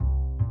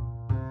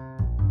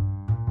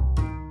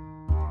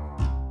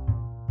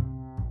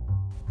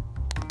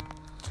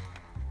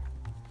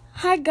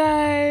Hi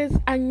guys,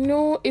 I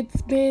know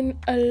it's been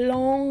a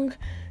long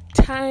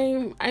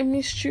time. I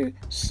missed you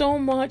so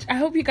much. I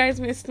hope you guys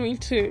missed me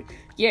too.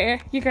 Yeah,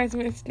 you guys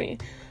missed me.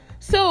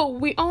 So,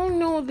 we all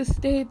know the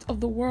state of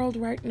the world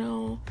right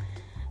now,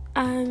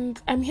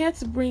 and I'm here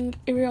to bring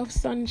a ray of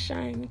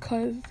sunshine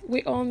because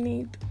we all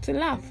need to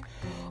laugh.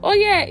 Oh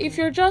yeah, if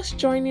you're just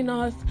joining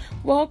us,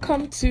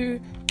 welcome to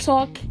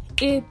Talk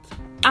It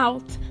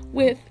Out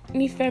with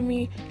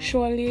Nifemi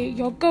Shirley,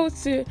 your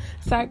go-to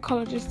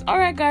psychologist.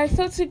 Alright guys,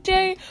 so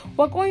today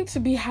we're going to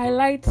be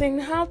highlighting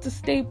how to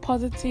stay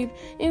positive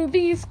in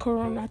these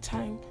corona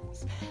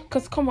times,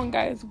 because come on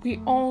guys, we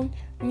all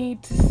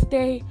need to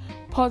stay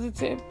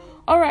positive.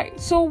 Alright,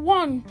 so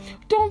one,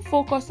 don't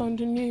focus on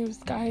the news,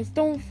 guys.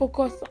 Don't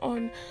focus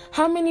on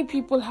how many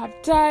people have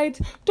died.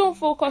 Don't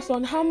focus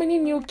on how many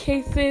new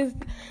cases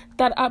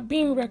that are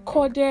being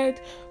recorded.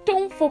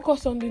 Don't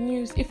focus on the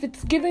news. If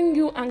it's giving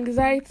you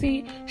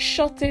anxiety,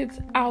 shut it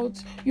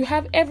out. You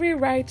have every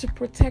right to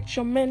protect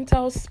your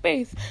mental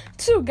space.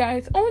 Two,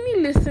 guys,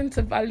 only listen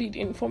to valid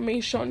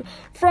information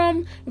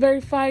from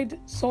verified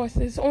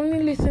sources.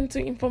 Only listen to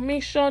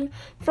information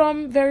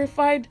from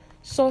verified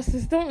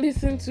sources. Don't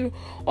listen to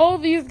all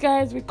these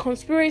guys with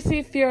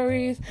conspiracy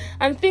theories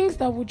and things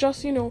that will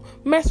just,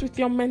 mess with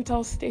your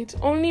mental state.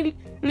 Only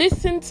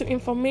listen to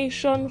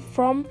information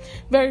from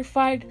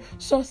verified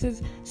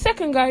sources.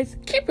 Second, guys,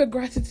 keep a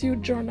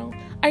gratitude journal.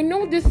 I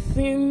know this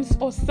seems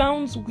or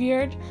sounds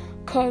weird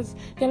because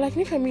you're like,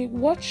 Nifemi,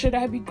 what should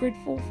I be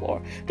grateful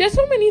for? There's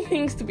so many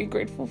things to be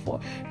grateful for.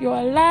 You're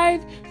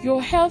alive,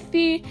 you're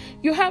healthy,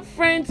 you have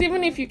friends,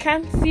 even if you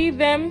can't see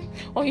them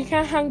or you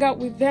can't hang out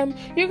with them,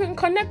 you can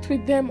connect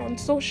with them on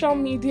social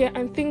media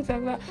and things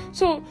like that.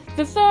 So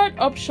the third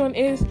option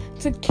is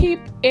to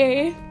keep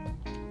a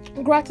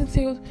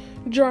gratitude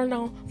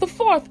journal. The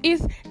fourth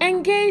is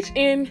engage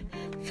in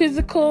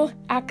physical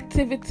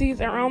activities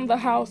around the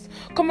house.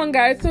 Come on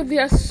guys, so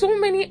there are so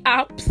many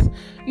apps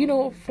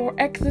for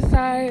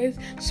exercise,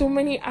 so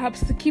many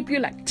apps to keep you,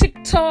 like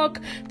TikTok,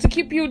 to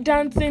keep you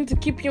dancing, to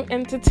keep you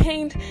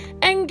entertained.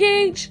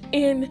 Engage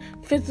in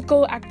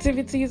physical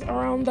activities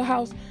around the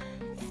house.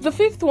 The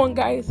fifth one,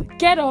 guys,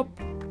 get up,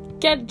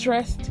 get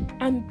dressed,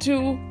 and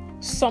do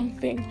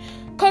something.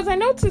 Because I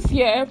notice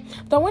here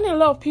that when a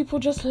lot of people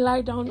just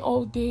lie down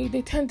all day,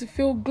 they tend to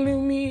feel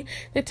gloomy,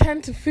 they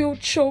tend to feel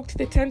choked,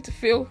 they tend to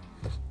feel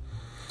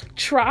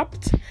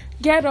trapped.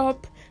 Get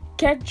up,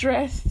 get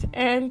dressed,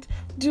 and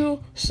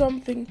do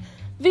something.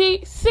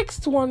 The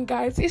sixth one,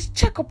 guys, is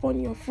check up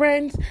on your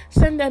friends.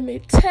 Send them a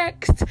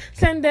text,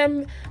 send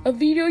them a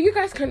video. You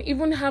guys can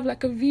even have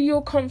like a video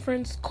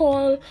conference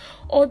call,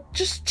 or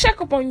just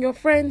check up on your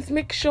friends.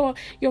 Make sure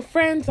your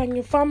friends and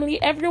your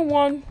family,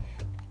 everyone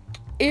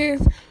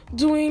is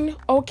doing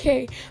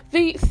okay.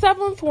 The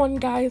seventh one,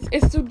 guys,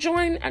 is to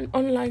join an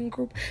online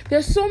group.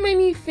 There's so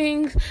many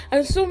things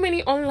and so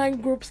many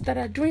online groups that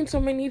are doing so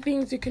many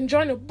things. You can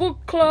join a book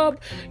club,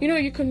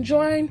 you can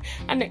join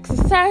an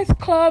exercise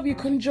club, you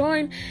can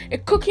join a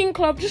cooking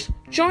club. Just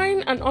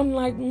join an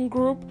online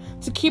group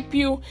to keep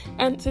you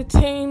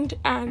entertained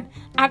and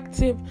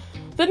active.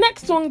 The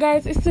next one,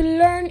 guys, is to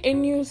learn a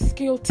new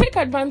skill. Take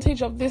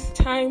advantage of this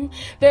time.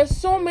 There's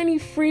so many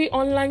free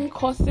online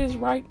courses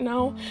right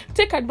now.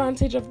 Take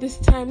advantage of this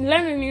time.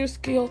 Learn a new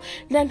skill.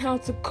 Learn how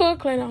to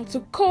cook, learn how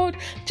to code.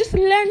 Just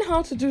learn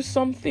how to do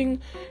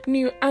something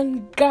new.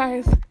 And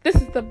guys, this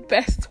is the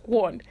best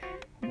one.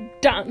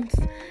 Dance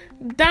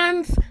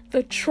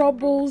the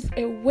troubles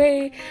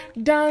away,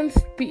 dance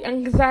the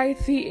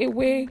anxiety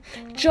away,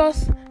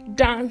 just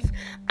dance.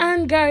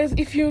 And guys,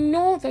 if you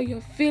know that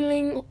you're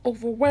feeling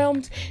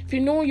overwhelmed, if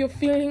you know you're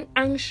feeling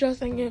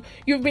anxious and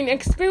you've been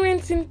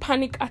experiencing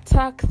panic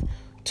attacks,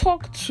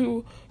 talk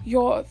to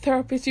your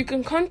therapist. You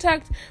can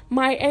contact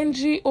my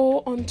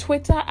NGO on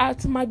Twitter at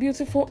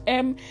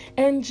mybeautifulmng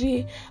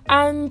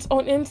and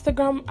on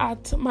Instagram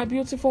at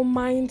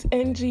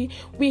mybeautifulmindng.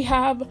 We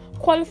have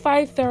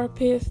qualified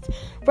therapists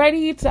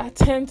ready to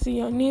attend to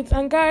your needs.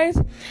 And guys,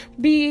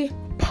 be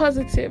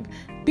positive.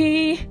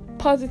 Be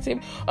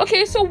positive.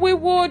 Okay, so we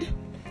would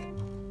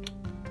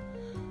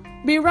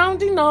be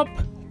rounding up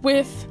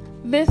with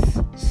this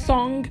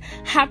song,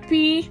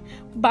 Happy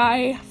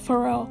by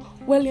Pharrell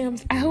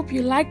Williams. I hope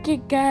you like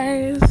it,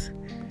 guys.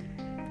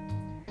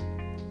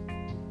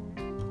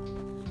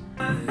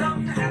 Clap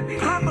along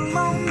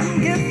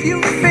if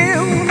you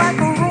feel like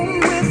a room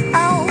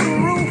without a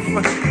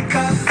roof.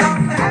 Because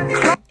I'm happy.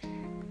 Clap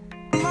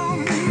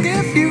along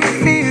if you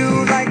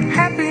feel like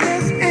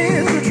happiness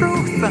is the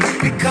truth.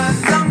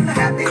 Because I'm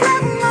happy.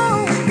 Clap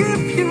along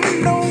if you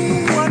know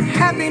what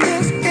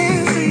happiness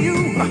is to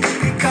you.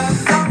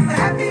 Because I'm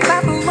happy.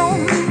 Clap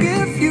along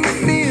if you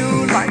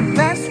feel like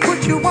that's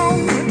what you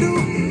want to do.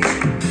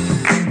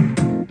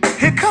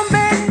 Here come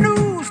back.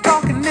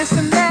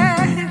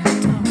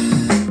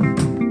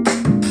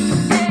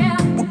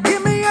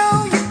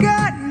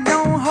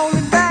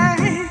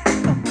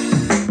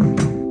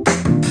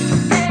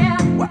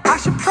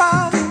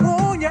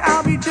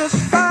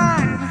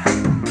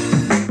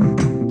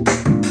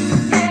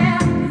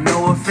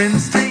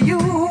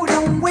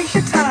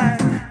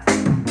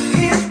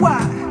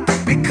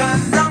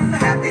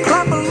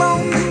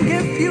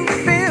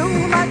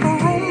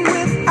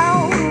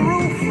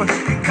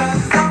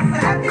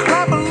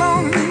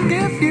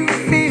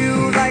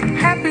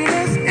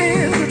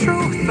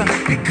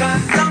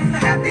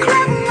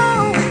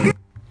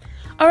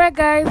 Alright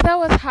guys, that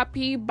was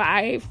Happy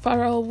by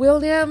Pharrell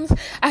Williams.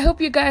 I hope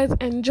you guys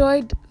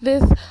enjoyed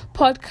this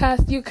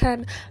podcast. You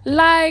can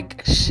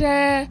like,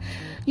 share,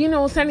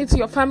 send it to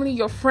your family,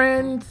 your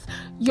friends,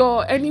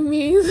 your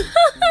enemies.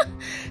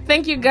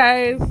 Thank you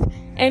guys.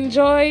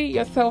 Enjoy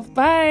yourself.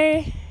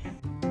 Bye.